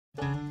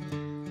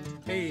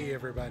Hey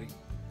everybody,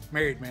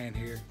 Married Man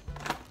here.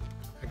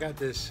 I got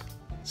this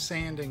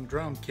sanding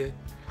drum kit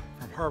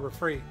from Harbor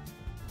Freight.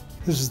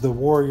 This is the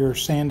Warrior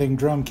sanding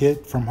drum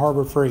kit from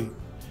Harbor Freight.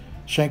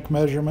 Shank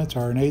measurements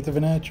are 1/8 of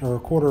an inch or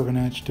 1/4 of an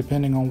inch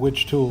depending on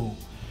which tool.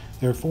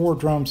 There are 4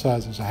 drum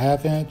sizes, a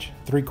 1/2 inch,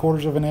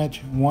 3/4 of an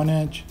inch, 1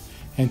 inch,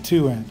 and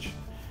 2 inch.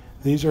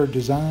 These are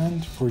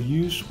designed for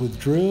use with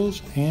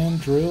drills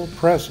and drill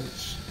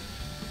presses.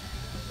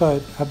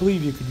 But I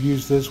believe you could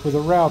use this with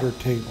a router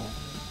table.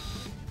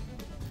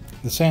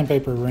 The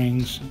sandpaper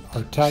rings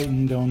are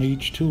tightened on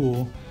each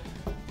tool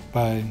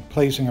by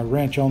placing a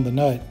wrench on the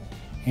nut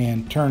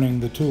and turning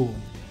the tool.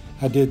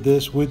 I did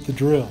this with the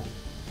drill.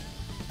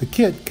 The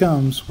kit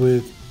comes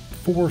with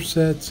 4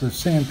 sets of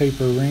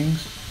sandpaper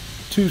rings,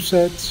 2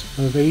 sets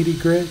of 80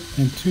 grit,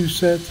 and 2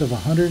 sets of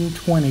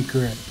 120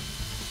 grit.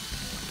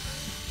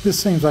 This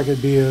seems like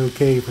it'd be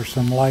okay for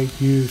some light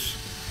use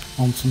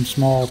on some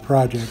small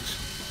projects,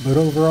 but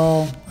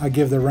overall I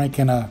give the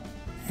ranking a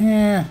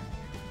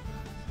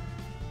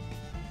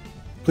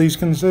Please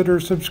consider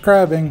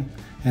subscribing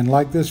and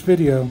like this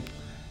video.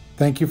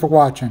 Thank you for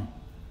watching.